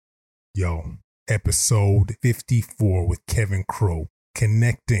Yo, episode 54 with Kevin Crowe,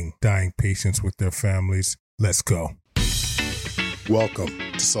 connecting dying patients with their families. Let's go. Welcome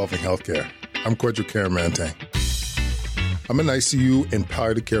to Solving Healthcare. I'm Kwadwo Kyeremanteng. I'm an ICU and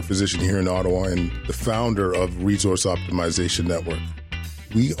palliative care physician here in Ottawa and the founder of Resource Optimization Network.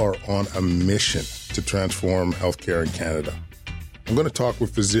 We are on a mission to transform healthcare in Canada. I'm going to talk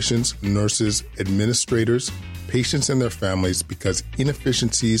with physicians, nurses, administrators, patients and their families because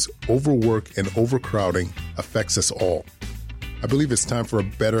inefficiencies, overwork, and overcrowding affects us all. I believe it's time for a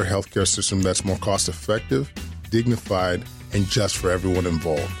better healthcare system that's more cost-effective, dignified, and just for everyone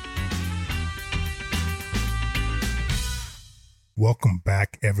involved. Welcome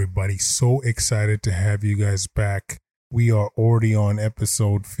back, everybody. So excited to have you guys back. We are already on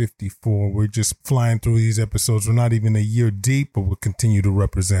episode 54. We're just flying through these episodes. We're not even a year deep, but we'll continue to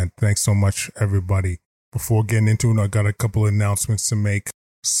represent. Thanks so much, everybody. Before getting into it, I got a couple of announcements to make.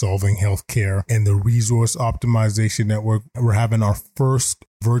 Solving Healthcare and the Resource Optimization Network. We're having our first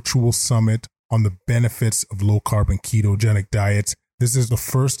virtual summit on the benefits of low-carb and ketogenic diets. This is the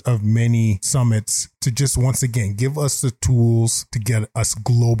first of many summits to just, once again, give us the tools to get us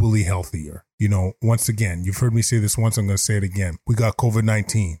globally healthier. You know, once again, you've heard me say this once, I'm going to say it again. We got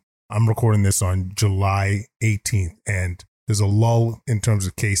COVID-19. I'm recording this on July 18th, and there's a lull in terms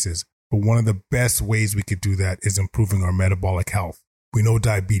of cases. But one of the best ways we could do that is improving our metabolic health. We know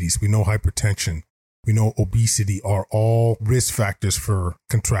diabetes, we know hypertension, we know obesity are all risk factors for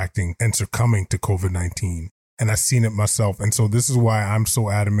contracting and succumbing to COVID-19. And I've seen it myself. And so this is why I'm so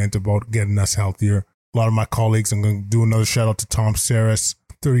adamant about getting us healthier. A lot of my colleagues, I'm going to do another shout out to Tom Saris,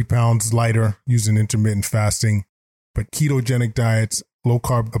 30 pounds lighter using intermittent fasting. But ketogenic diets, low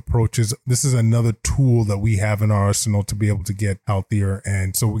carb approaches, this is another tool that we have in our arsenal to be able to get healthier.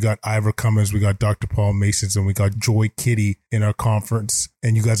 And so we got Ivor Cummins, we got Dr. Paul Masons, and we got Joy Kitty in our conference.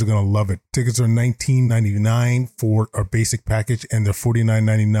 And you guys are going to love it. Tickets are $19.99 for our basic package, and they're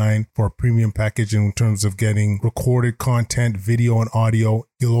 $49.99 for our premium package in terms of getting recorded content, video and audio.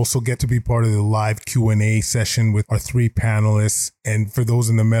 You'll also get to be part of the live Q&A session with our three panelists. And for those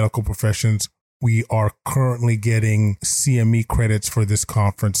in the medical professions, we are currently getting CME credits for this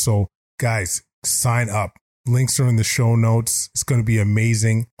conference. So guys, sign up. Links are in the show notes. It's going to be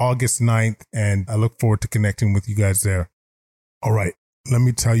amazing. August 9th. And I look forward to connecting with you guys there. All right. Let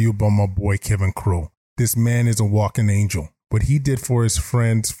me tell you about my boy, Kevin Crowe. This man is a walking angel. What he did for his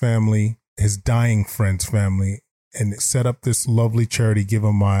friend's family, his dying friend's family, and set up this lovely charity, Give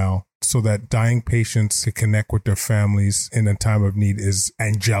a Mile, so that dying patients can connect with their families in a time of need is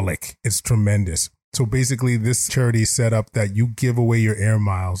angelic. It's tremendous. So basically, this charity is set up that you give away your air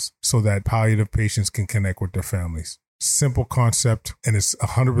miles so that palliative patients can connect with their families. Simple concept, and it's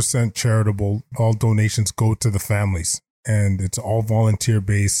 100% charitable. All donations go to the families. And it's all volunteer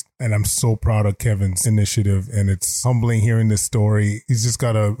based. And I'm so proud of Kevin's initiative. And it's humbling hearing this story. He's just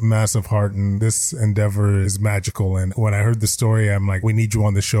got a massive heart, and this endeavor is magical. And when I heard the story, I'm like, we need you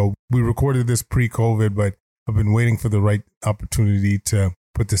on the show. We recorded this pre-COVID, but I've been waiting for the right opportunity to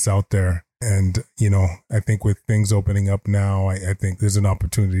put this out there. And, you know, I think with things opening up now, I think there's an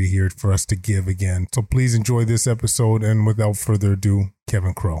opportunity here for us to give again. So please enjoy this episode. And without further ado,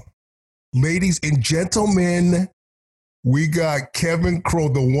 Kevin Crowe. Ladies and gentlemen, we got Kevin Crowe,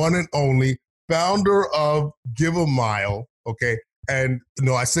 the one and only founder of Give a Mile. Okay. And you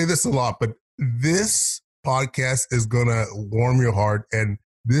know, I say this a lot, but this podcast is going to warm your heart. And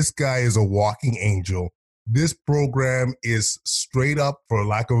this guy is a walking angel. This program is straight up, for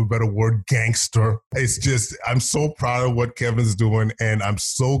lack of a better word, gangster. It's just, I'm so proud of what Kevin's doing. And I'm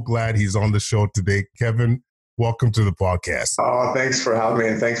so glad he's on the show today. Kevin, welcome to the podcast. Oh, thanks for having me.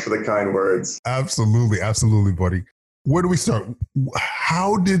 And thanks for the kind words. Absolutely. Absolutely, buddy. Where do we start?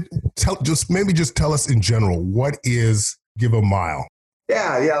 Just tell us in general, what is Give a Mile?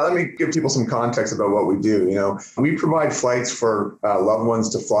 Yeah. Let me give people some context about what we do. You know, we provide flights for loved ones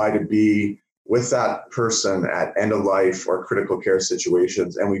to fly to be with that person at end of life or critical care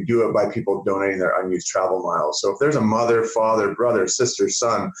situations. And we do it by people donating their unused travel miles. So if there's a mother, father, brother, sister,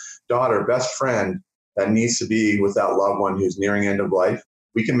 son, daughter, best friend that needs to be with that loved one who's nearing end of life,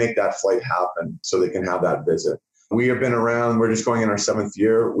 we can make that flight happen so they can have that visit. We have been around, we're just going in our 7th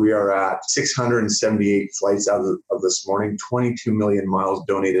year. We are at 678 flights out of this morning, 22 million miles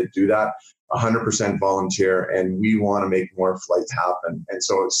donated to do that, 100% volunteer, and we want to make more flights happen. And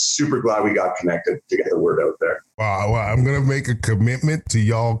so super glad we got connected to get the word out there. Wow. Well, I'm going to make a commitment to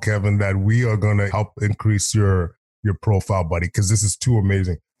y'all, Kevin, that we are going to help increase your profile, buddy, because this is too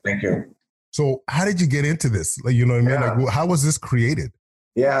amazing. Thank you. So how did you get into this? You know what I mean? Yeah. Like, how was this created?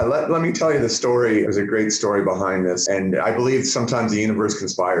 Yeah, let me tell you the story. There's a great story behind this. And I believe sometimes the universe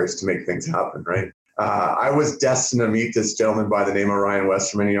conspires to make things happen, right? I was destined to meet this gentleman by the name of Ryan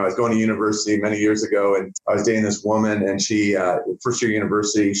Westerman. I was going to university many years ago, and I was dating this woman, and she, first year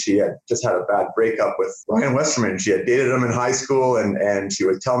university, she had just had a bad breakup with Ryan Westerman. She had dated him in high school, and she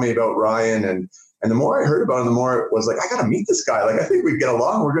would tell me about Ryan, and the more I heard about him, the more it was like, I got to meet this guy. Like, I think we get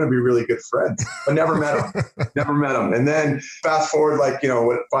along. We're going to be really good friends. But never met him. Never met him. And then fast forward,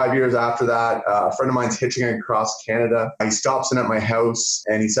 5 years after that, a friend of mine's hitching across Canada. He stops in at my house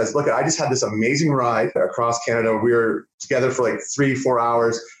and he says, look, I just had this amazing ride across Canada. We were together for 3-4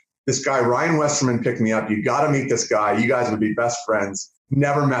 hours. This guy, Ryan Westerman, picked me up. You got to meet this guy. You guys would be best friends.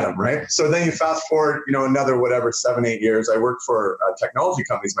 Never met him, right? So then you fast forward, another 7-8 years. I worked for technology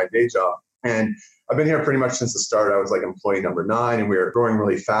companies, my day job. And I've been here pretty much since the start. I was employee number 9, and we were growing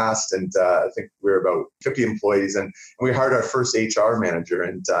really fast. And I think we were about 50 employees, and we hired our first HR manager.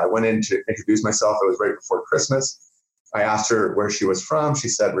 And I went in to introduce myself. It was right before Christmas. I asked her where she was from. She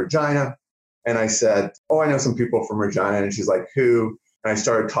said, Regina. And I said, oh, I know some people from Regina. And she's like, who? And I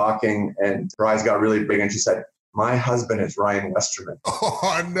started talking, and her eyes got really big, and she said, my husband is Ryan Westerman.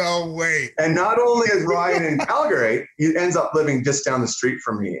 Oh, no way. And not only is Ryan in Calgary, he ends up living just down the street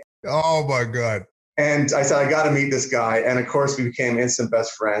from me. Oh, my God. And I said, I got to meet this guy. And of course, we became instant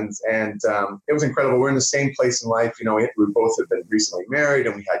best friends. And it was incredible. We're in the same place in life. We both had been recently married,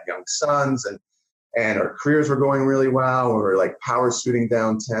 and we had young sons, and our careers were going really well. We were power suiting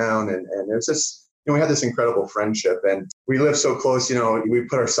downtown. And it was just, we had this incredible friendship, and we lived so close. We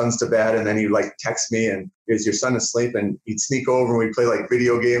put our sons to bed, and then he'd text me, and is your son asleep? And he'd sneak over, and we'd play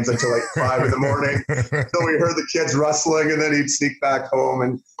video games until 5 in the morning. So we heard the kids rustling, and then he'd sneak back home,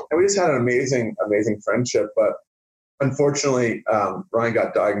 and we just had an amazing friendship. But unfortunately, Ryan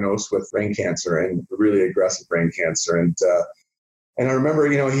got diagnosed with brain cancer, and really aggressive brain cancer. And I remember,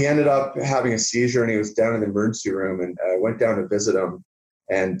 he ended up having a seizure, and he was down in the emergency room, and I went down to visit him,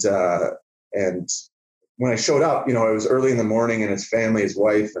 and when I showed up, it was early in the morning, and his family, his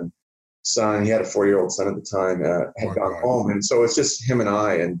wife and son, he had a 4-year-old son at the time, had gone home. And so it's just him and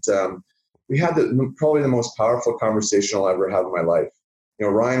I. And we had probably the most powerful conversation I'll ever have in my life.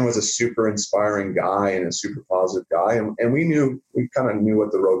 Ryan was a super inspiring guy and a super positive guy. And we kind of knew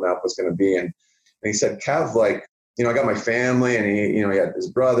what the roadmap was going to be. And he said, Kev, I got my family, and he had his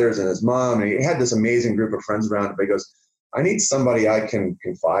brothers and his mom, and he had this amazing group of friends around him. But he goes, I need somebody I can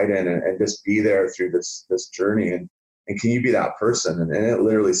confide in and just be there through this journey. And can you be that person? And it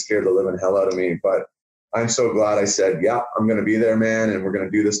literally scared the living hell out of me. But I'm so glad I said, yeah, I'm going to be there, man. And we're going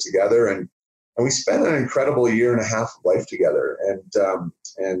to do this together. And we spent an incredible 1.5 years of life together.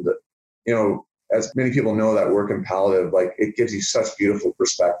 And as many people know that work in palliative, it gives you such beautiful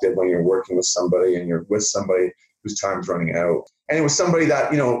perspective when you're working with somebody and you're with somebody whose time's running out. And it was somebody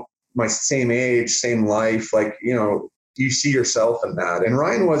that, my same age, same life, you see yourself in that. And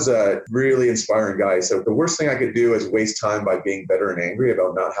Ryan was a really inspiring guy. So the worst thing I could do is waste time by being bitter and angry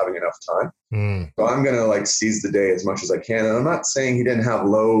about not having enough time. So I'm going to see the day as much as I can. And I'm not saying he didn't have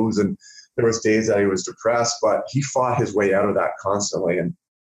lows, and there was days that he was depressed, but he fought his way out of that constantly. And,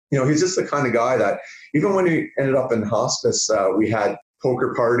 he's just the kind of guy that even when he ended up in hospice, we had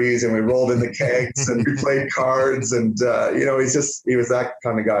poker parties, and we rolled in the kegs, and we played cards. And, he was that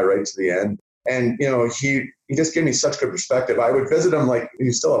kind of guy right to the end. And, he just gave me such good perspective. I would visit him, he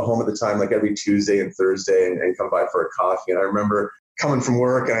was still at home at the time, every Tuesday and Thursday, and come by for a coffee. And I remember coming from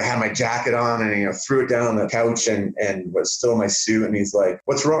work, and I had my jacket on, and, threw it down on the couch and was still in my suit. And he's like,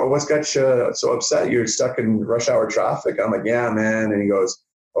 what's wrong? What's got you so upset? You're stuck in rush hour traffic. I'm like, yeah, man. And he goes,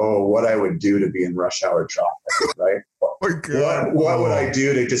 oh, what I would do to be in rush hour traffic, right? Oh my God. What would I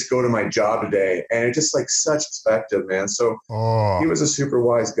do to just go to my job today? And it's just such perspective, man. So he was a super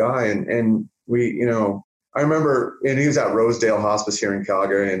wise guy. And we, I remember, and he was at Rosedale Hospice here in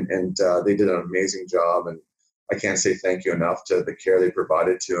Calgary, and they did an amazing job. And I can't say thank you enough to the care they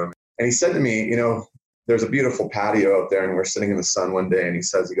provided to him. And he said to me, there's a beautiful patio out there, and we're sitting in the sun one day. And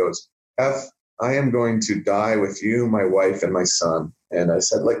he goes, F, I am going to die with you, my wife, and my son. And I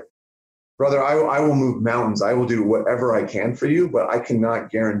said, brother, I will move mountains. I will do whatever I can for you, but I cannot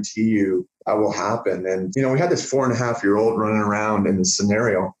guarantee you that will happen. And, we had this 4.5-year-old running around in this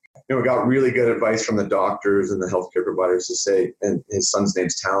scenario. We got really good advice from the doctors and the healthcare providers to say, and his son's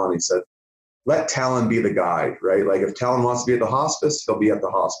name's Talon. He said, let Talon be the guide, right? If Talon wants to be at the hospice, he'll be at the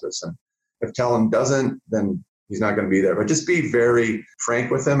hospice. And if Talon doesn't, then he's not going to be there. But just be very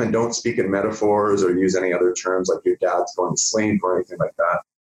frank with him, and don't speak in metaphors or use any other terms like your dad's going to sleep or anything like that.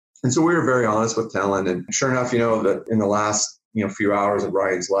 And so we were very honest with Talon. And sure enough, that in the last few hours of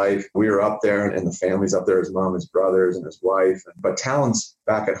Ryan's life. We were up there and the family's up there, his mom, his brothers and his wife, but Talon's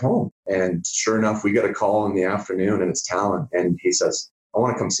back at home. And sure enough, we get a call in the afternoon and it's Talon. And he says, I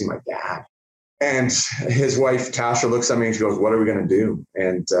want to come see my dad. And his wife, Tasha, looks at me and she goes, what are we going to do?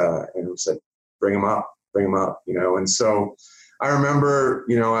 And we said, bring him up, And so I remember,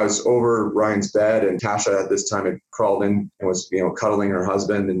 I was over Ryan's bed and Tasha at this time had crawled in and was, cuddling her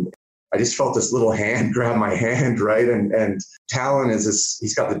husband. And I just felt this little hand grab my hand, right? And Talon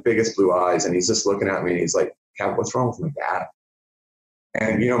he's got the biggest blue eyes and he's just looking at me and he's like, Cap, what's wrong with my dad?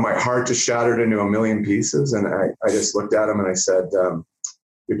 And, my heart just shattered into a million pieces. And I just looked at him and I said,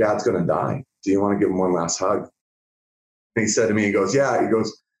 your dad's going to die. Do you want to give him one last hug? And he said to me, he goes, yeah,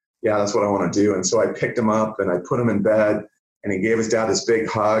 that's what I want to do. And so I picked him up and I put him in bed and he gave his dad this big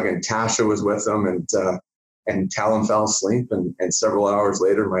hug and Tasha was with him and Talon fell asleep. And several hours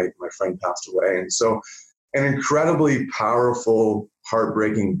later, my friend passed away. And so an incredibly powerful,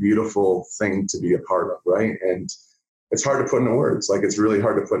 heartbreaking, beautiful thing to be a part of, right? And it's hard to put into words. Like, it's really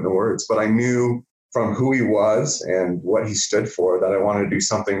hard to put into words. But I knew from who he was and what he stood for that I wanted to do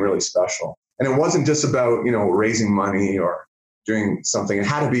something really special. And it wasn't just about, raising money or doing something. It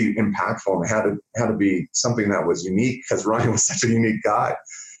had to be impactful and it had to be something that was unique because Ryan was such a unique guy.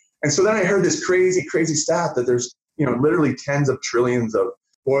 And so then I heard this crazy, crazy stat that there's, literally tens of trillions of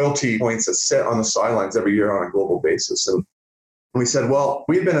loyalty points that sit on the sidelines every year on a global basis. And we said, well,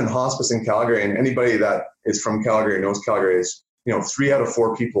 we've been in hospice in Calgary, and anybody that is from Calgary knows Calgary is, 3 out of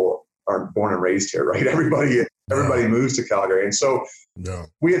 4 people aren't born and raised here, right? Everybody moves to Calgary. And so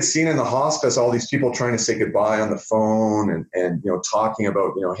we had seen in the hospice all these people trying to say goodbye on the phone and talking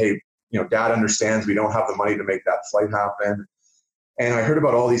about, hey, dad understands we don't have the money to make that flight happen. And I heard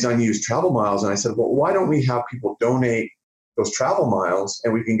about all these unused travel miles. And I said, well, why don't we have people donate those travel miles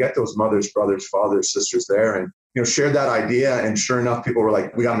and we can get those mothers, brothers, fathers, sisters there and, shared that idea. And sure enough, people were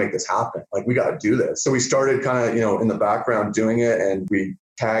like, we got to make this happen. Like, we got to do this. So we started kind of, in the background doing it. And we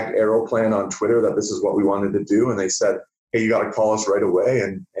tagged Aeroplan on Twitter that this is what we wanted to do. And they said, hey, you got to call us right away.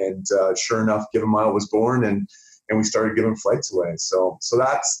 And sure enough, Give a Mile was born and we started giving flights away. So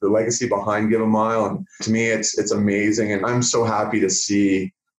that's the legacy behind Give a Mile. And to me, it's amazing. And I'm so happy to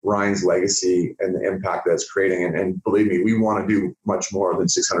see Ryan's legacy and the impact that it's creating. And believe me, we want to do much more than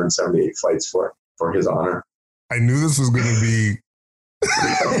 678 flights for his honor. I knew this was going to be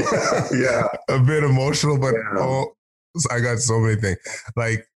a bit emotional, but I got so many things.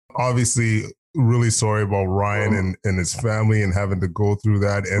 Like, obviously, really sorry about Ryan and his family and having to go through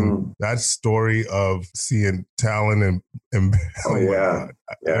that. And that story of seeing Talon and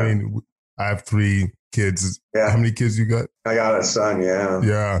I mean, I have 3 kids. Yeah. How many kids you got? I got a son.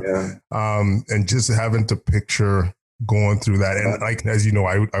 Yeah. And just having to picture going through that. And like, as you know,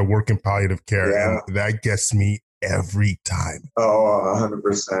 I work in palliative care and that gets me every time. Oh,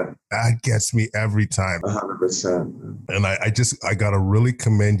 100%. That gets me every time. 100%. And I got to really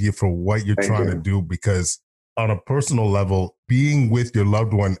commend you for what you're trying to do, because on a personal level, being with your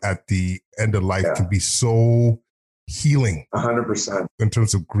loved one at the end of life can be so healing. 100%. In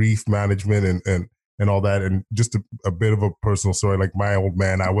terms of grief management and all that. And just a bit of a personal story, like my old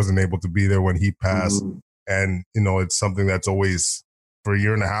man, I wasn't able to be there when he passed. And, it's something that's always, for 1.5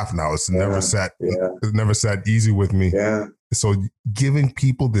 years now, it's never sat easy with me. Yeah. So giving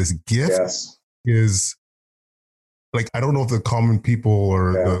people this gift is like, I don't know if the common people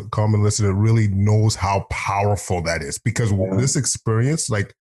or the common listener really knows how powerful that is, because this experience,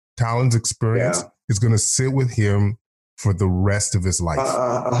 like Talon's experience, is going to sit with him for the rest of his life.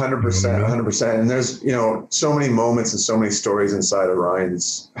 100%, 100%. And there's, so many moments and so many stories inside of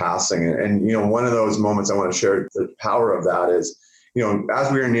Ryan's passing. And one of those moments I want to share, the power of that is,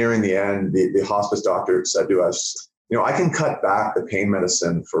 as we were nearing the end, the hospice doctor said to us, I can cut back the pain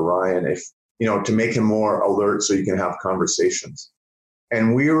medicine for Ryan if, to make him more alert so you can have conversations.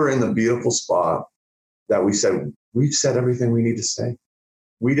 And we were in the beautiful spot that we said, we've said everything we need to say.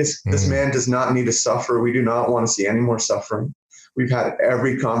 This man does not need to suffer. We do not want to see any more suffering. We've had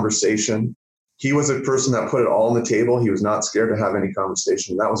every conversation. He was a person that put it all on the table. He was not scared to have any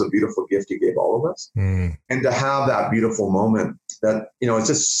conversation. That was a beautiful gift he gave all of us. And to have that beautiful moment that, it's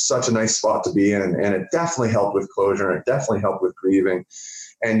just such a nice spot to be in. And it definitely helped with closure. And it definitely helped with grieving.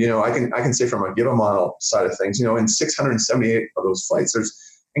 And, I can say from a Give a Mile side of things, in 678 of those flights, there's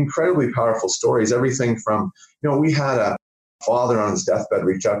incredibly powerful stories. Everything from, we had a father on his deathbed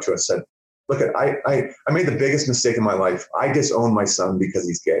reach out to us, said, look, I made the biggest mistake in my life. I disowned my son because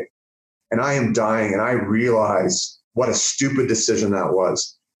he's gay. And I am dying. And I realize what a stupid decision that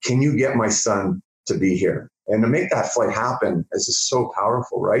was. Can you get my son to be here? And to make that flight happen is just so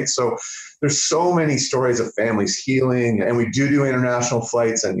powerful, right? So there's so many stories of families healing, and we do international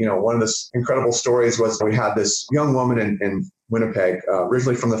flights. And, one of the incredible stories was we had this young woman in Winnipeg,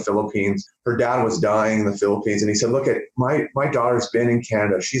 originally from the Philippines. Her dad was dying in the Philippines. And he said, look, my daughter's been in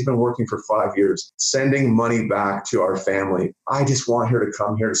Canada. She's been working for 5 years, sending money back to our family. I just want her to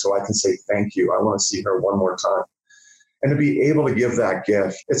come here so I can say thank you. I want to see her one more time. And to be able to give that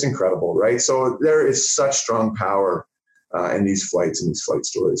gift, it's incredible, right? So there is such strong power in these flights and these flight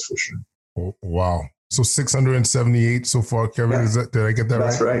stories for sure. Oh, wow. So 678 so far, Kevin. Yeah. Did I get that right?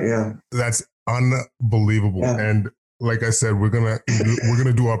 That's right. Yeah. That's unbelievable. Yeah. And like I said, we're gonna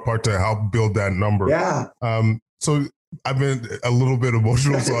do our part to help build that number. Yeah. So I've been a little bit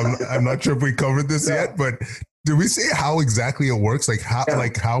emotional, so I'm not sure if we covered this yet, but did we say how exactly it works? Like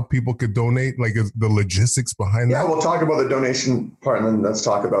how people could donate, like the logistics behind that? Yeah, we'll talk about the donation part, and then let's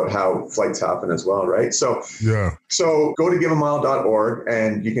talk about how flights happen as well, right? So go to giveamile.org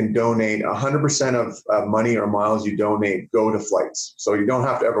and you can donate 100% of money or miles you donate go to flights. So you don't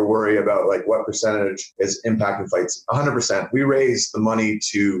have to ever worry about like what percentage is impacting flights. 100%. We raise the money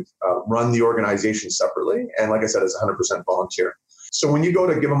to run the organization separately. And like I said, it's 100% volunteer. So when you go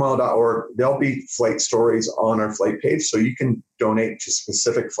to giveamile.org, there'll be flight stories on our flight page. So you can donate to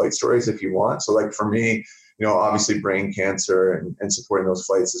specific flight stories if you want. So like for me, obviously brain cancer and supporting those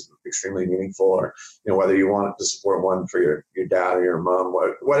flights is extremely meaningful. Or, whether you want to support one for your dad or your mom,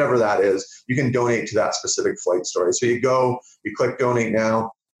 whatever that is, you can donate to that specific flight story. So you click donate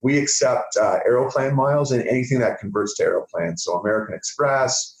now. We accept Aeroplan miles and anything that converts to Aeroplan. So American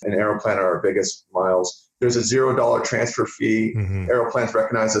Express and Aeroplan are our biggest miles. There's a $0 transfer fee. Mm-hmm. Aeroplan's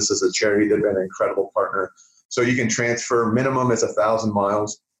recognized us as a charity. They've been an incredible partner. So you can transfer, minimum is 1,000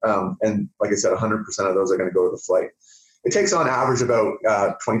 miles. And like I said, 100% of those are going to go to the flight. It takes on average about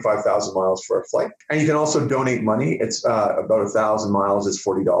 25,000 miles for a flight. And you can also donate money. It's about 1,000 miles is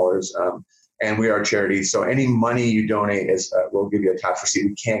 $40. And we are a charity. So any money you donate we'll give you a tax receipt.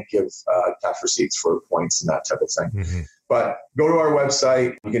 We can't give tax receipts for points and that type of thing. Mm-hmm. But go to our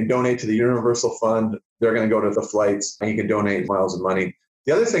website. You can donate to the Universal Fund. They're going to go to the flights, and you can donate miles of money.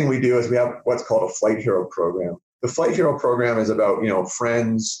 The other thing we do is we have what's called a Flight Hero program. The Flight Hero program is about,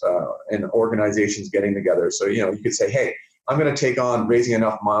 friends and organizations getting together. So, you could say, hey, I'm going to take on raising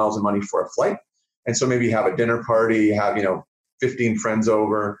enough miles and money for a flight. And so maybe you have a dinner party, you have, 15 friends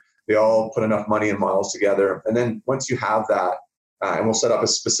over. They all put enough money and miles together. And then once you have that, and we'll set up a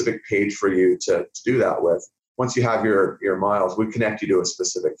specific page for you to do that with. Once you have your miles, we connect you to a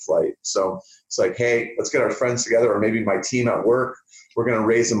specific flight. So it's like, hey, let's get our friends together, or maybe my team at work. We're going to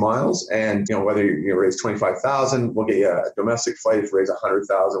raise the miles, and whether you raise 25,000, we'll get you a domestic flight. If you raise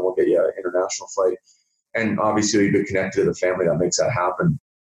 100,000, we'll get you an international flight. And obviously, you'll be connected to the family that makes that happen.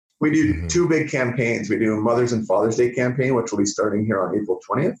 We do two big campaigns. We do Mother's and Father's Day campaign, which will be starting here on April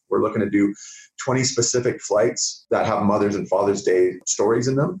 20th. We're looking to do 20 specific flights that have Mother's and Father's Day stories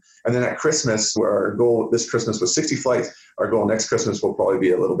in them. And then at Christmas, where our goal this Christmas was 60 flights, our goal next Christmas will probably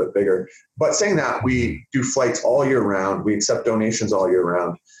be a little bit bigger. But saying that, we do flights all year round. We accept donations all year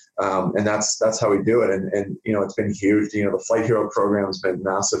round. And that's how we do it. And it's been huge. The Flight Hero program has been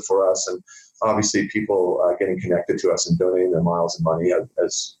massive for us. And obviously people getting connected to us and donating their miles and money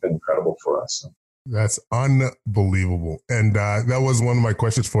has been incredible for us. So. That's unbelievable. And that was one of my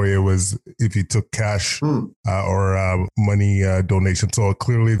questions for you, was if you took cash or money donation. So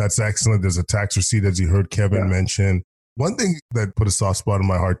clearly that's excellent. There's a tax receipt, as you heard Kevin mention. One thing that put a soft spot in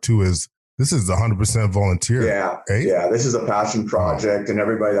my heart too is this is 100% volunteer. Yeah. Right? Yeah. This is a passion project, and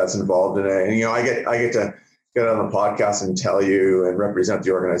everybody that's involved in it. And, I get to get on the podcast and tell you and represent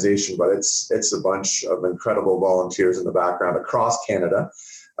the organization, but it's a bunch of incredible volunteers in the background across Canada.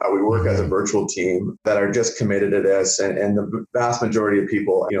 We work as a virtual team that are just committed to this, and the vast majority of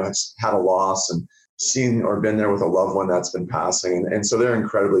people, have had a loss and seen or been there with a loved one that's been passing. And so they're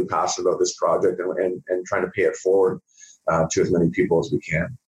incredibly passionate about this project and trying to pay it forward to as many people as we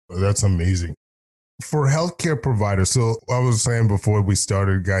can. That's amazing. For healthcare providers, so I was saying before we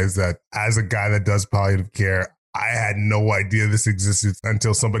started, guys, that as a guy that does palliative care, I had no idea this existed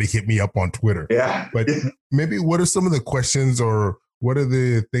until somebody hit me up on Twitter. Yeah. But maybe what are some of the questions, or what are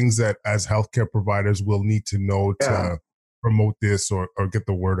the things that as healthcare providers will need to know to promote this or get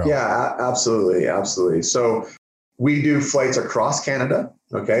the word out? Yeah, absolutely. Absolutely. So we do flights across Canada.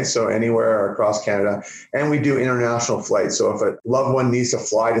 Okay. So anywhere across Canada, and we do international flights. So if a loved one needs to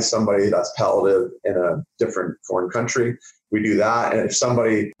fly to somebody that's palliative in a different foreign country, we do that. And if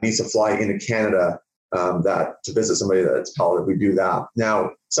somebody needs to fly into Canada, to visit somebody that's palliative, we do that.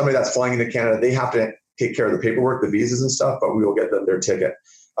 Now, somebody that's flying into Canada, they have to take care of the paperwork, the visas and stuff, but we will get them their ticket.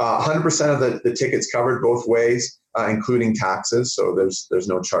 100% of the tickets covered both ways, including taxes. So there's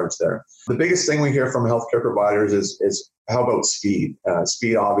no charge there. The biggest thing we hear from healthcare providers is how about speed?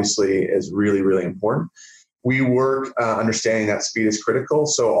 Speed obviously is really, really important. We work understanding that speed is critical.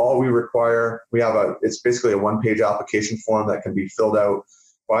 So all we require, it's basically a one-page application form that can be filled out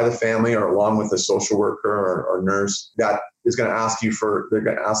by the family or along with a social worker or nurse that is going to they're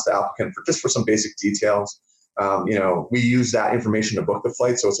going to ask the applicant for some basic details. We use that information to book the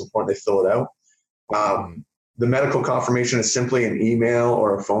flight, so it's important they fill it out. The medical confirmation is simply an email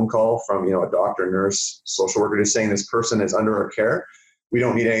or a phone call from, a doctor, nurse, social worker just saying this person is under our care. We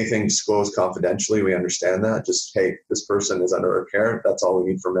don't need anything disclosed confidentially. We understand that. Just, hey, this person is under our care. That's all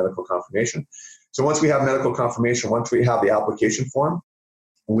we need for medical confirmation. So once we have medical confirmation, once we have the application form,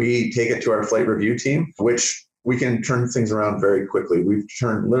 we take it to our flight review team, which we can turn things around very quickly. We've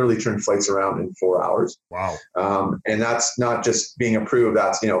literally turned flights around in 4 hours. Wow. And that's not just being approved.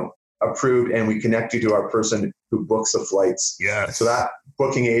 That's, approved, and we connect you to our person who books the flights. Yes. So that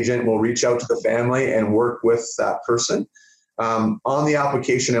booking agent will reach out to the family and work with that person. On the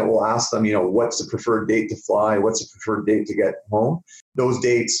application, it will ask them, what's the preferred date to fly? What's the preferred date to get home? Those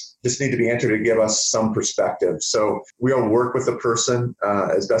dates just need to be entered to give us some perspective. So we'll work with the person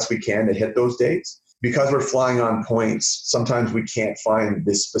as best we can to hit those dates. Because we're flying on points, sometimes we can't find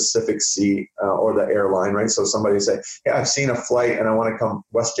this specific seat or the airline, right? So somebody say, hey, I've seen a flight and I want to come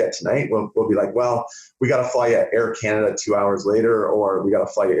WestJet tonight. We'll be like, well, we got to fly at Air Canada 2 hours later, or we got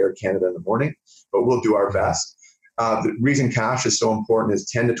to fly at Air Canada in the morning, but we'll do our best. The reason cash is so important is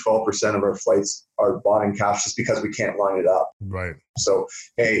 10 to 12% of our flights are bought in cash just because we can't line it up. Right. So,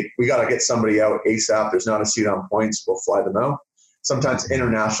 hey, we got to get somebody out ASAP. There's not a seat on points. We'll fly them out. Sometimes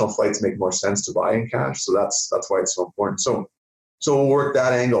international flights make more sense to buy in cash. So that's why it's so important. So we'll work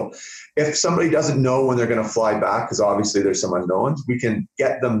that angle. If somebody doesn't know when they're going to fly back, because obviously there's some unknowns, we can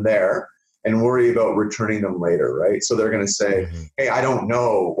get them there and worry about returning them later, right? So they're going to say, hey, I don't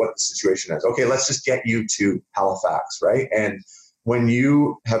know what the situation is. Okay, let's just get you to Halifax, right? And when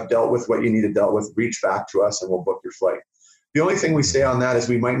you have dealt with what you need to deal with, reach back to us and we'll book your flight. The only thing we say on that is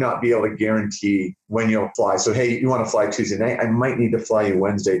we might not be able to guarantee when you'll fly. So, hey, you want to fly Tuesday night? I might need to fly you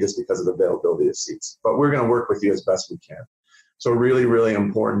Wednesday just because of the availability of seats. But we're going to work with you as best we can. So really, really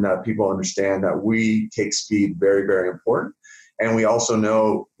important that people understand that we take speed very, very important. And we also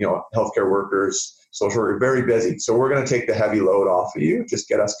know, healthcare workers, social workers, very busy. So we're going to take the heavy load off of you, just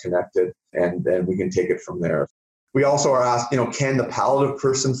get us connected, and then we can take it from there. We also are asked, can the palliative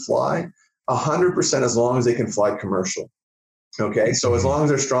person fly? 100% as long as they can fly commercial. Okay, so as long as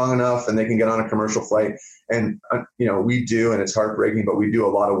they're strong enough and they can get on a commercial flight, and we do, and it's heartbreaking, but we do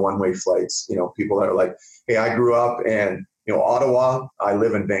a lot of one-way flights. People that are like, hey, I grew up in Ottawa, I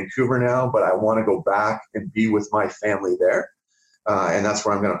live in Vancouver now, but I want to go back and be with my family there, and that's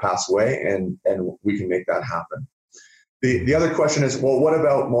where I'm going to pass away, and we can make that happen. The other question is, well, what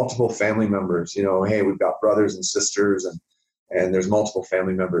about multiple family members? Hey, we've got brothers and sisters, and there's multiple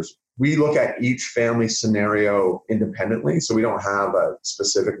family members. We look at each family scenario independently, so we don't have a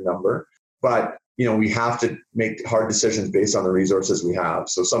specific number. But, we have to make hard decisions based on the resources we have.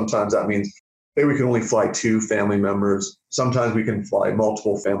 So sometimes that means, hey, we can only fly 2 family members. Sometimes we can fly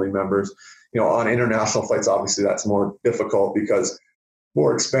multiple family members. On international flights, obviously that's more difficult because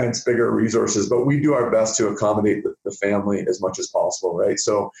more expense, bigger resources. But we do our best to accommodate the family as much as possible, right?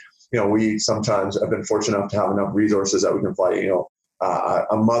 So, we sometimes have been fortunate enough to have enough resources that we can fly,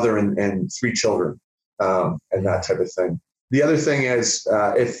 a mother and 3 children, and that type of thing. The other thing is,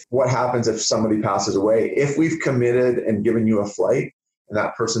 what happens if somebody passes away? If we've committed and given you a flight and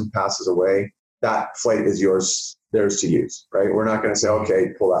that person passes away, that flight is theirs to use, right? We're not going to say, okay,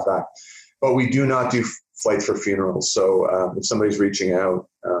 pull that back. But we do not do flights for funerals. So if somebody's reaching out,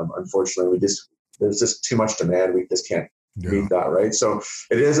 unfortunately, there's just too much demand. We just can't meet that, right? So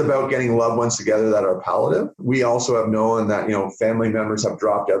it is about getting loved ones together that are palliative. We also have known that, family members have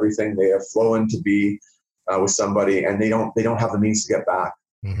dropped everything. They have flown to be with somebody and they don't have the means to get back.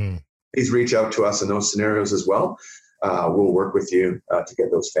 Mm-hmm. Please reach out to us in those scenarios as well. We'll work with you to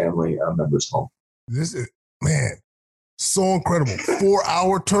get those family members home. This is, man, so incredible.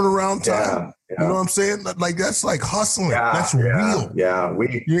 4-hour turnaround time. Yeah. You know what I'm saying? Like, that's like hustling. Yeah, that's real. Yeah.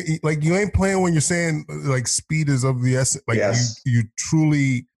 You ain't playing when you're saying like speed is of the essence. Like yes. you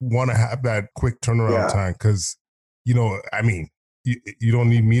truly want to have that quick turnaround time. Cause you don't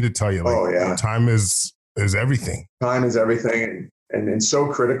need me to tell you, like, time is everything. Time is everything. And so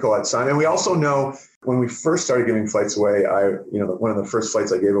critical at time. And we also know when we first started giving flights away, one of the first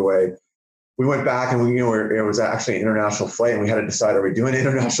flights I gave away, we went back and it was actually an international flight, and we had to decide, are we doing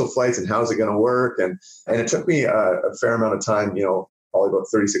international flights and how's it going to work? And it took me a fair amount of time, probably about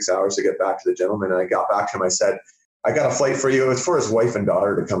 36 hours to get back to the gentleman. And I got back to him. I said, I got a flight for you. It's for his wife and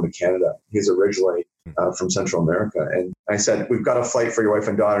daughter to come to Canada. He's originally from Central America. And I said, we've got a flight for your wife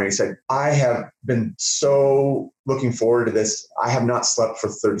and daughter. And he said, I have been so looking forward to this. I have not slept for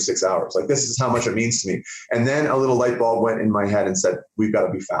 36 hours. Like, this is how much it means to me. And then a little light bulb went in my head and said, we've got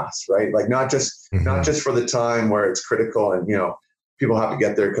to be fast, right? Like, not just for the time where it's critical and, people have to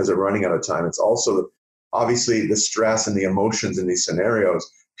get there because they're running out of time. It's also obviously the stress and the emotions in these scenarios.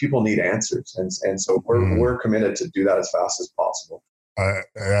 People need answers. And so we're committed to do that as fast as possible.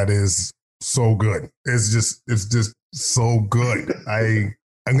 That is so good. It's just so good. I'm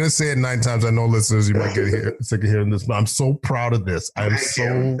going to say it 9 times. I know listeners, you might get sick of hearing this, but I'm so proud of this.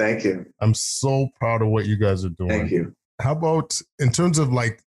 Thank you. I'm so proud of what you guys are doing. Thank you. How about in terms of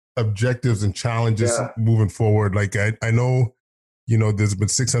like objectives and challenges moving forward? Like I know, there's been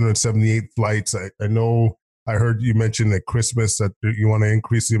 678 flights. I know I heard you mention at Christmas that you want to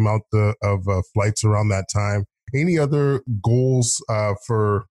increase the amount of flights around that time. Any other goals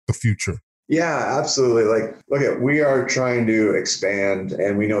for the future? Yeah, absolutely. Like, we are trying to expand,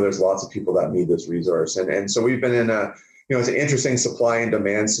 and we know there's lots of people that need this resource. And so we've been in it's an interesting supply and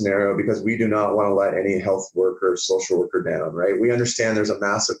demand scenario because we do not want to let any health worker, social worker down, right? We understand there's a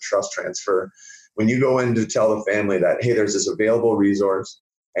massive trust transfer. When you go in to tell the family that, hey, there's this available resource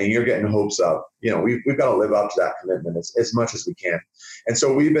and you're getting hopes up, we've got to live up to that commitment as much as we can. And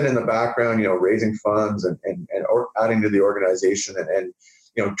so we've been in the background, raising funds and adding to the organization and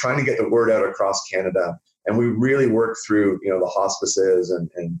trying to get the word out across Canada. And we really work through, the hospices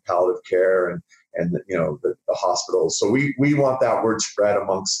and palliative care and the hospitals. So we want that word spread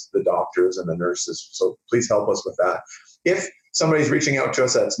amongst the doctors and the nurses. So please help us with that. If somebody's reaching out to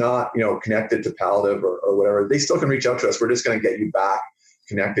us that's not, connected to palliative or whatever, they still can reach out to us. We're just going to get you back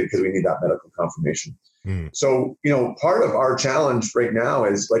connected because we need that medical confirmation. So, part of our challenge right now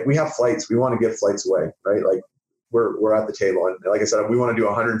is like, we have flights. We want to give flights away, right? Like we're at the table. And like I said, we want to do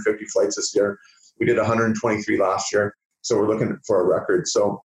 150 flights this year. We did 123 last year. So we're looking for a record.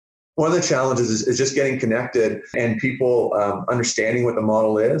 So one of the challenges is just getting connected and people understanding what the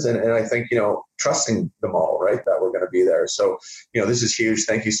model is. And I think, trusting the model, right, that we're going to be there. So, this is huge.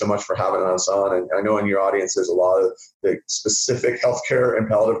 Thank you so much for having us on. And I know in your audience, there's a lot of the specific healthcare and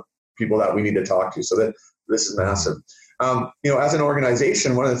palliative people that we need to talk to. So that this is massive. As an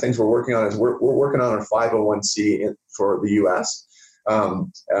organization, one of the things we're working on is we're working on our 501c for the U.S.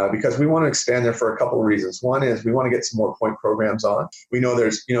 Because we want to expand there for a couple of reasons. One is we want to get some more point programs on. We know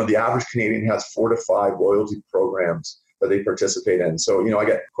there's, the average Canadian has 4 to 5 loyalty programs that they participate in. So, I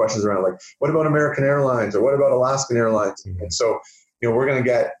get questions around like, what about American Airlines or what about Alaskan Airlines? And so, we're going to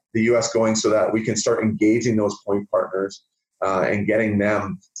get the U.S. going so that we can start engaging those point partners and getting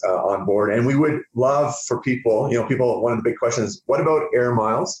them on board. And we would love for people, one of the big questions is, what about air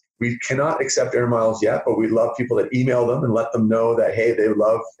miles? We cannot accept air miles yet, but we'd love people to email them and let them know that, hey, they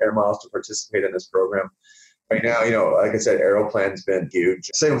love air miles to participate in this program. Right now, like I said, Aeroplan's been huge.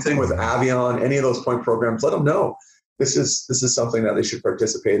 Same thing with Avion, any of those point programs, let them know this is something that they should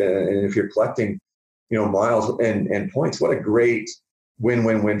participate in. And if you're collecting, miles and points, what a great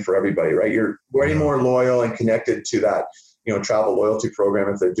win-win-win for everybody, right? You're way more loyal and connected to that travel loyalty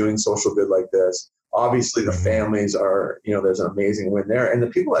program if they're doing social good like this. Obviously, the families are, there's an amazing win there. And the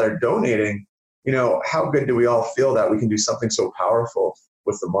people that are donating, how good do we all feel that we can do something so powerful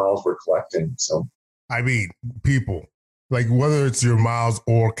with the miles we're collecting? So, I mean, people, like whether it's your miles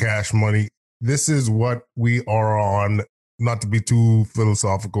or cash money, this is what we are on, not to be too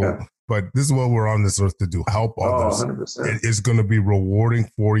philosophical, but this is what we're on this earth to do, help others. 100%. It is going to be rewarding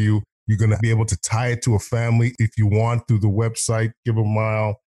for you. You're going to be able to tie it to a family if you want through the website, Give a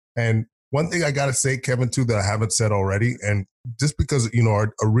Mile. And one thing I got to say, Kevin, too, that I haven't said already, and just because,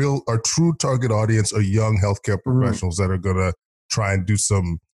 our true target audience are young healthcare professionals that are going to try and do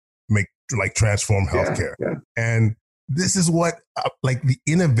transform healthcare. And this is what, the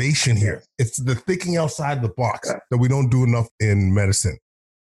innovation here. It's the thinking outside the box that we don't do enough in medicine.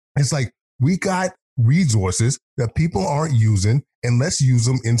 It's like, we got resources that people aren't using, and let's use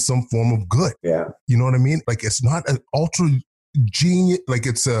them in some form of good. Yeah. You know what I mean? Like, it's not an ultra genius. Like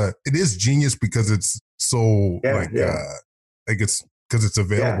it is genius because it's so it's because it's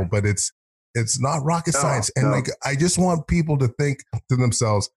available, but it's not rocket science. And I just want people to think to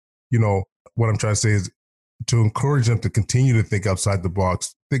themselves, what I'm trying to say is to encourage them to continue to think outside the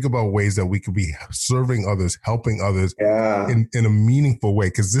box, think about ways that we could be serving others, helping others in a meaningful way.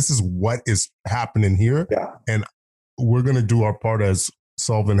 Cause this is what is happening here. Yeah. And we're going to do our part as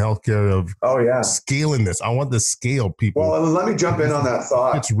Solving Healthcare of scaling this. I want to scale people. Well, let me jump in on that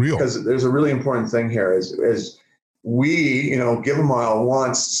thought. It's real. Because there's a really important thing here is we, Give a Mile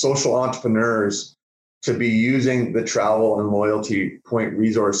wants social entrepreneurs to be using the travel and loyalty point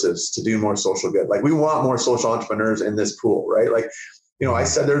resources to do more social good. Like we want more social entrepreneurs in this pool, right? Like, I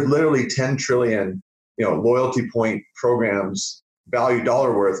said there's literally 10 trillion, loyalty point programs, value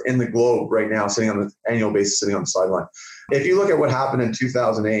dollar worth in the globe right now, sitting on the annual basis, sitting on the sideline. If you look at what happened in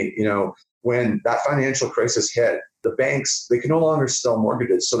 2008, when that financial crisis hit, the banks, they can no longer sell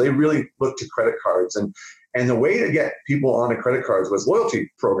mortgages. So they really looked to credit cards. And the way to get people onto credit cards was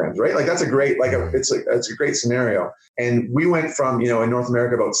loyalty programs, right? Like that's a great, it's a great scenario. And we went from, in North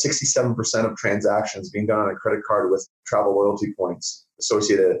America, about 67% of transactions being done on a credit card with travel loyalty points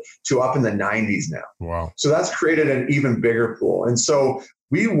associated to up in the 90s now. Wow. So that's created an even bigger pool. And so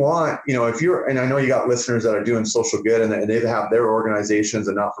we want, if you're, and I know you got listeners that are doing social good and they have their organizations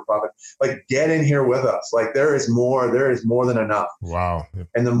and not-for-profit, like get in here with us. Like there is more than enough. Wow.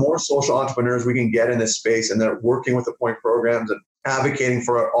 And the more social entrepreneurs we can get in this space and they're working with the point programs and advocating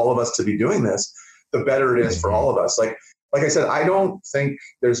for all of us to be doing this, the better it is for all of us. Like I said, I don't think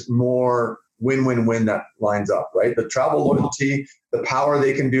there's more win-win-win that lines up, right? The travel loyalty, the power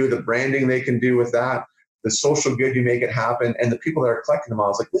they can do, the branding they can do with that, the social good, you make it happen. And the people that are collecting the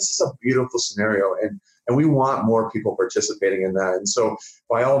miles, like this is a beautiful scenario. And we want more people participating in that. And so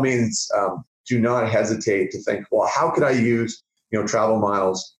by all means, do not hesitate to think, well, how could I use, travel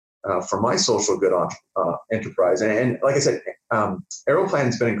miles for my social good enterprise? And like I said,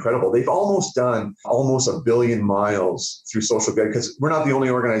 Aeroplan's been incredible. They've almost done almost 1 billion miles through social good because we're not the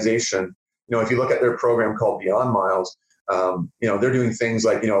only organization. If you look at their program called Beyond Miles, they're doing things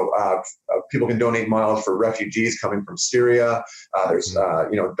like, people can donate miles for refugees coming from Syria. There's,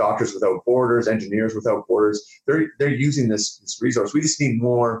 Doctors Without Borders, Engineers Without Borders. They're using this resource. We just need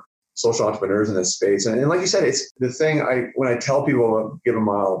more social entrepreneurs in this space. And like you said, it's the thing when I tell people about Give a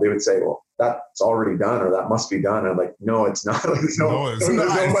Mile, they would say, well, that's already done or that must be done. And I'm like, no, it's not. Like, there's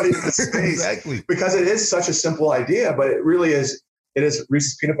nobody in this space. Exactly. Because it is such a simple idea, but it really is. It is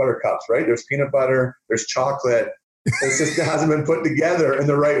Reese's peanut butter cups, right? There's peanut butter, there's chocolate. It just hasn't been put together in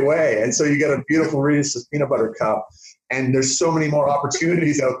the right way. And so you get a beautiful Reese's peanut butter cup. And there's so many more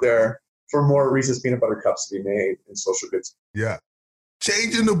opportunities out there for more Reese's peanut butter cups to be made in social goods. Yeah.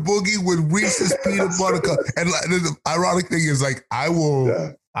 Changing the boogie with Reese's peanut butter cup. And the ironic thing is like, I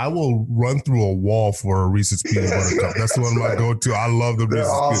will run through a wall for a Reese's peanut butter cup. That's one of my go-to. I love the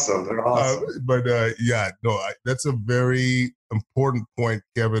Reese's. They're awesome. That's a very important point,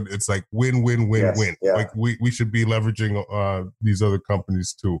 Kevin. It's like win, win, win, win. Yeah. Like we should be leveraging these other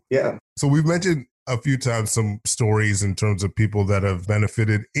companies too. Yeah. So we've mentioned a few times some stories in terms of people that have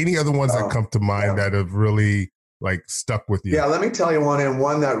benefited. Any other ones that come to mind that have really like stuck with you? Yeah, let me tell you one, and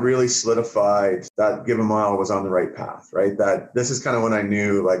one that really solidified that Give a Mile was on the right path, right? That this is kind of when I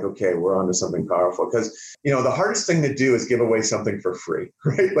knew like, okay, we're onto something powerful. Because, the hardest thing to do is give away something for free,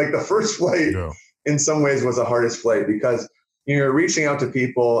 right? Like the first flight in some ways was the hardest flight because you're reaching out to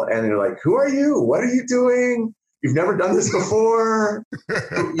people and you're like, who are you? What are you doing? You've never done this before.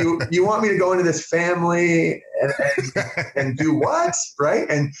 you want me to go into this family and do what? Right.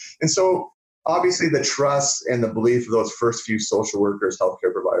 And so obviously the trust and the belief of those first few social workers,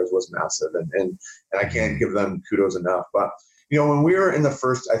 healthcare providers was massive. And I can't give them kudos enough. But, when we were in the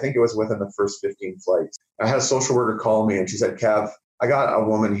first, I think it was within the first 15 flights, I had a social worker call me and she said, Kev, I got a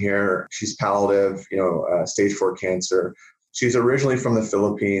woman here. She's palliative, stage 4 cancer. She's originally from the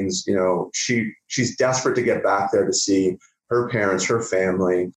Philippines. She's desperate to get back there to see her parents, her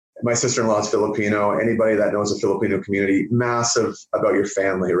family. My sister-in-law is Filipino. Anybody that knows the Filipino community, massive about your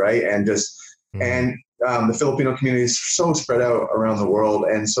family, right? And just the Filipino community is so spread out around the world,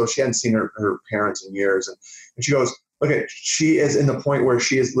 and so she hadn't seen her parents in years. And she goes, "Look, she is in the point where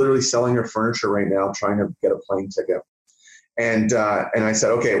she is literally selling her furniture right now, trying to get a plane ticket." And I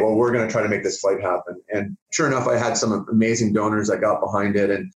said, okay, well, we're going to try to make this flight happen. And sure enough, I had some amazing donors that got behind it.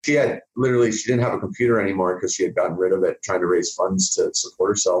 And she didn't have a computer anymore because she had gotten rid of it, trying to raise funds to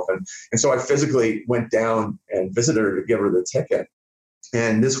support herself. And so I physically went down and visited her to give her the ticket.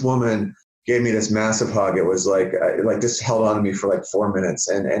 And this woman gave me this massive hug. It was like just held on to me for like 4 minutes.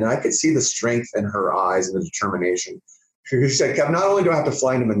 And I could see the strength in her eyes and the determination. She said, Kev, not only do I have to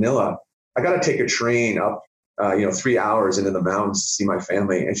fly into Manila, I got to take a train up 3 hours into the mountains to see my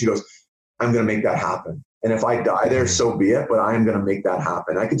family. And she goes, I'm going to make that happen. And if I die there, so be it, but I am going to make that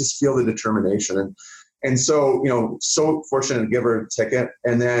happen. I could just feel the determination. And so, so fortunate to give her a ticket.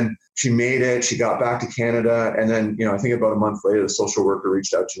 And then she made it. She got back to Canada. And then, I think about a month later, the social worker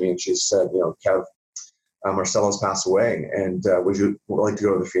reached out to me and she said, Kev, Marcelo's passed away. And would you like to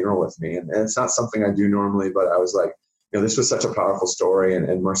go to the funeral with me? And it's not something I do normally, but I was like, this was such a powerful story.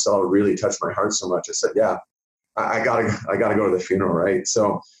 And Marcelo really touched my heart so much. I said, yeah. I gotta go to the funeral, right?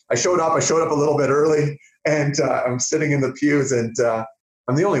 So I showed up a little bit early, and I'm sitting in the pews, and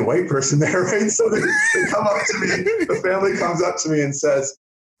I'm the only white person there, right? So they come up to me, the family comes up to me and says,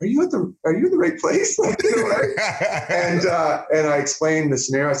 are you in the right place? Like, right? And I explained the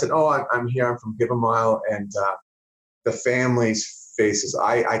scenario. I said, oh, I'm here. I'm from Given Mile. And the family's faces,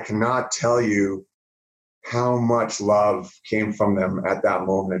 I cannot tell you how much love came from them at that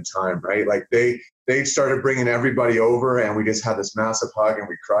moment in time, right? Like they started bringing everybody over, and we just had this massive hug, and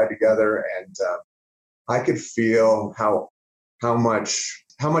we cried together. And I could feel how much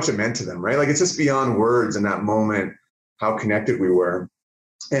it meant to them, right? Like it's just beyond words in that moment, how connected we were.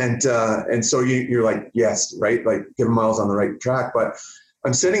 And so you're like, yes, right? Like Given Mile's on the right track. But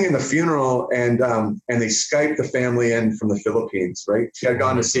I'm sitting in the funeral, and they Skyped the family in from the Philippines, right? She had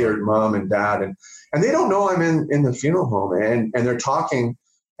gone to see her mom and dad, and they don't know I'm in the funeral home, and they're talking,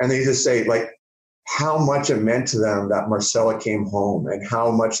 and they just say like how much it meant to them that Marcella came home, and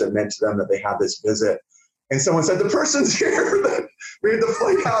how much it meant to them that they had this visit. And someone said, the person's here that made the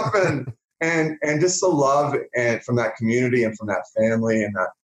flight happen. And just the love and from that community and from that family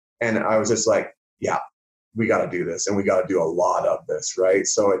and I was just like, yeah, we got to do this, and we got to do a lot of this, right?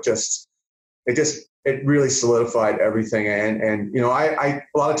 So it really solidified everything. And you know, I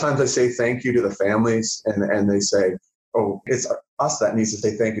a lot of times I say thank you to the families, and they say, oh, it's us that needs to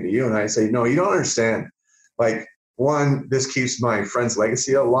say thank you to you. And I say, no, you don't understand. Like, one, this keeps my friend's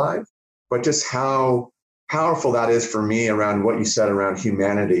legacy alive, but just how powerful that is for me around what you said around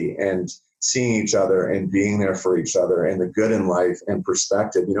humanity and seeing each other and being there for each other and the good in life and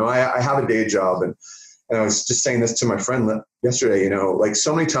perspective. You know, I have a day job, and I was just saying this to my friend yesterday, you know, like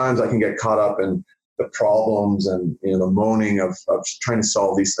so many times I can get caught up in the problems and, you know, the moaning of trying to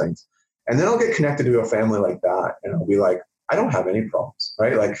solve these things. And then I'll get connected to a family like that, and I'll be like, I don't have any problems,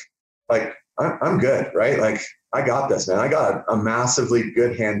 right? Like I'm good, right? Like I got this, man. I got a massively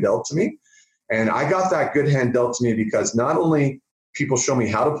good hand dealt to me. And I got that good hand dealt to me because not only people show me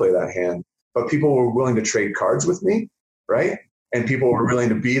how to play that hand, but people were willing to trade cards with me, right? And people were willing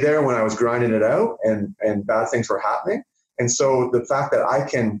to be there when I was grinding it out and bad things were happening. And so the fact that I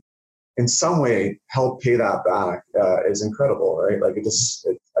can, in some way, help pay that back is incredible, right? Like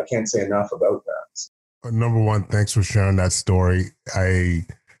I can't say enough about that. Number one, thanks for sharing that story.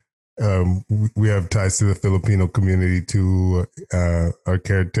 We have ties to the Filipino community, to our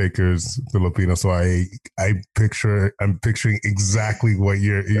caretakers, Filipino. So I'm picturing exactly what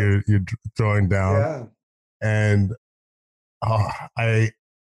you're throwing down. Yeah. And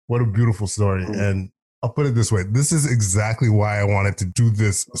what a beautiful story. Mm-hmm. And I'll put it this way. This is exactly why I wanted to do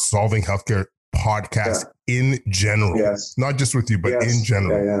this Solving Healthcare podcast in general. Yes. Not just with you, but in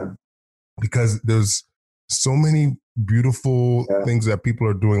general. Yeah. Because there's so many beautiful things that people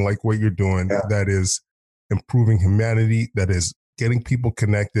are doing, like what you're doing, that is improving humanity, that is getting people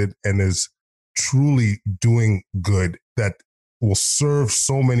connected, and is truly doing good that will serve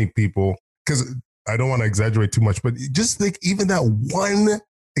so many people. Because I don't want to exaggerate too much, but just think, even that one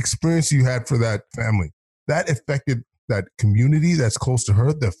experience you had for that family, that affected that community that's close to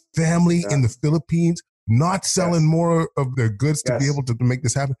her, the family in the Philippines, not selling more of their goods to be able to make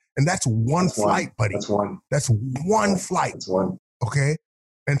this happen. And that's one flight, buddy. That's one. That's one flight. That's one. Okay.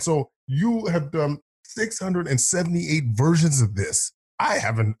 And so you have done 678 versions of this. I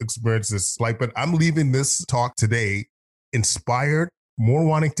haven't experienced this flight, but I'm leaving this talk today inspired, more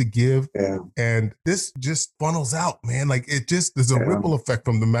wanting to give. Yeah. And this just funnels out, man. Like there's a ripple effect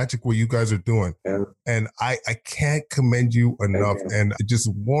from the magic what you guys are doing. Yeah. And I can't commend you enough. And it just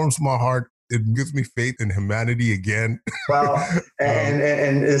warms my heart. It gives me faith in humanity again. Well,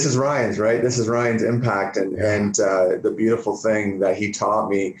 and this is Ryan's, right? This is Ryan's impact and the beautiful thing that he taught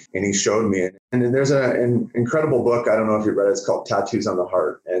me and he showed me. And there's an incredible book. I don't know if you've read it. It's called Tattoos on the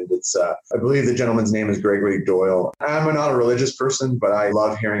Heart. And it's, I believe the gentleman's name is Gregory Doyle. I'm not a religious person, but I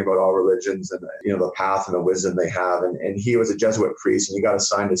love hearing about all religions and, you know, the path and the wisdom they have. And he was a Jesuit priest, and he got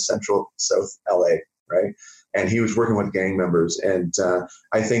assigned to Central South LA, right? And he was working with gang members. And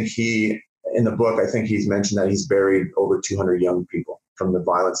I think in the book, I think he's mentioned that he's buried over 200 young people from the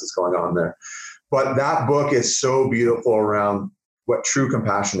violence that's going on there. But that book is so beautiful around what true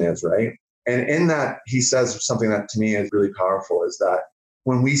compassion is, right? And in that, he says something that to me is really powerful, is that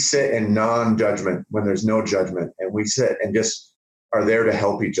when we sit in non-judgment, when there's no judgment, and we sit and just are there to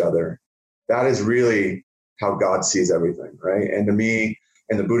help each other, that is really how God sees everything, right? And to me,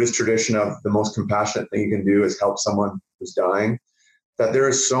 in the Buddhist tradition of the most compassionate thing you can do is help someone who's dying, that there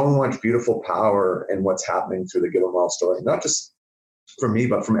is so much beautiful power in what's happening through the Given Mile story. Not just from me,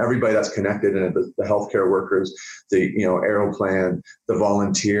 but from everybody that's connected in it, the healthcare workers, the, Aeroplan, the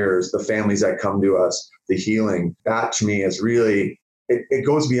volunteers, the families that come to us, the healing. That to me is really, it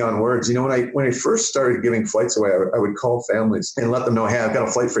goes beyond words. When I first started giving flights away, I would call families and let them know, hey, I've got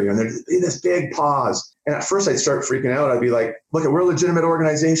a flight for you. And there'd be this big pause. And at first I'd start freaking out. I'd be like, look, we're a legitimate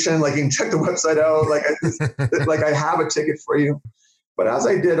organization. Like, you can check the website out. Like, I have a ticket for you. But as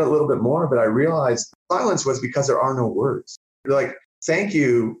I did a little bit more of it, I realized silence was because there are no words. Like, thank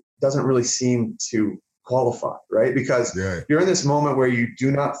you doesn't really seem to qualify, right? Because you're in this moment where you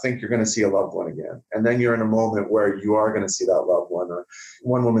do not think you're going to see a loved one again. And then you're in a moment where you are going to see that loved one. Or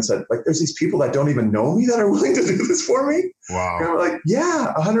one woman said, like, there's these people that don't even know me that are willing to do this for me. Wow. And I'm like,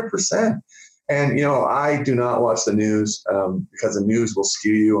 yeah, 100%. And, I do not watch the news because the news will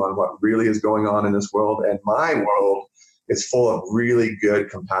skew you on what really is going on in this world. And my world is full of really good,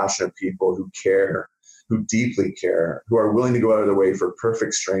 compassionate people who care, who deeply care, who are willing to go out of their way for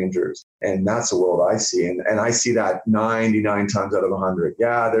perfect strangers. And that's the world I see. And I see that 99 times out of 100.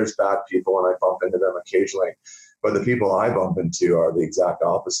 Yeah, there's bad people and I bump into them occasionally. But the people I bump into are the exact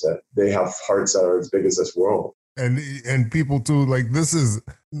opposite. They have hearts that are as big as this world. And people too, like, this is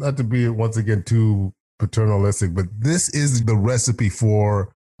not to be once again too paternalistic, but this is the recipe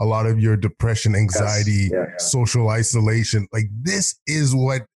for a lot of your depression, anxiety, social isolation. Like, this is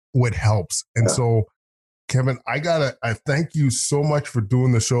what helps. And so, Kevin, I thank you so much for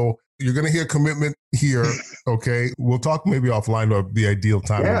doing the show. You're going to hear commitment here. Okay. We'll talk maybe offline of the ideal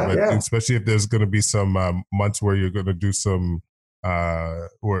time, especially if there's going to be some months where you're going to do some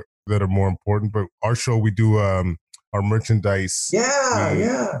that are more important. But our show, we do our merchandise.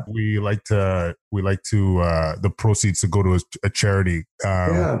 We like to the proceeds to go to a charity.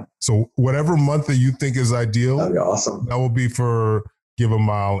 So whatever month that you think is ideal, that'd be awesome. That will be for Give a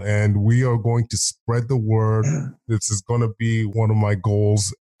Mile, and we are going to spread the word. This is going to be one of my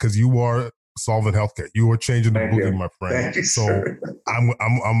goals, because you are solving healthcare. You are changing the boogie, my friend. Thank you, so sir. I'm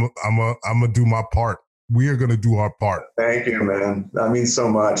gonna do my part. We are going to do our part. Thank you, man. That means so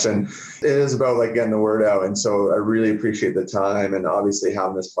much. And it is about getting the word out. And so I really appreciate the time and obviously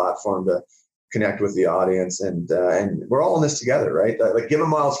having this platform to connect with the audience. And we're all in this together, right? Like, Give a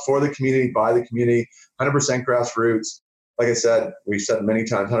Mile for the community, by the community, 100% grassroots. Like I said, we've said many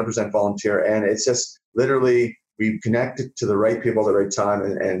times, 100% volunteer. And it's just literally, we've connected to the right people at the right time.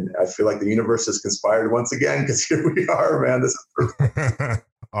 And I feel like the universe has conspired once again, because here we are, man. This is perfect.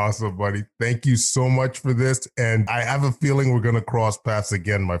 Awesome, buddy. Thank you so much for this. And I have a feeling we're going to cross paths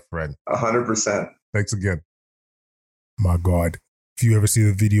again, my friend. 100%. Thanks again. My God. If you ever see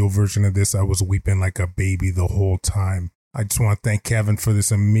the video version of this, I was weeping like a baby the whole time. I just want to thank Kevin for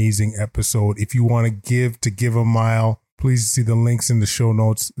this amazing episode. If you want to Give a Mile, please see the links in the show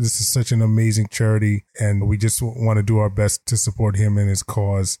notes. This is such an amazing charity, and we just want to do our best to support him and his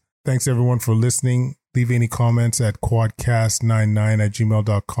cause. Thanks, everyone, for listening. Leave any comments at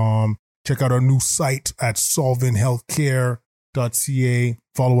quadcast99@gmail.com. Check out our new site at solvinghealthcare.ca.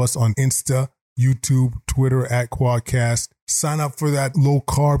 Follow us on Insta, YouTube, Twitter at Quadcast. Sign up for that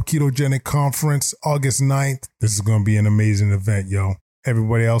low-carb ketogenic conference August 9th. This is going to be an amazing event, yo.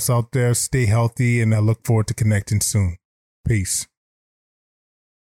 Everybody else out there, stay healthy, and I look forward to connecting soon. Peace.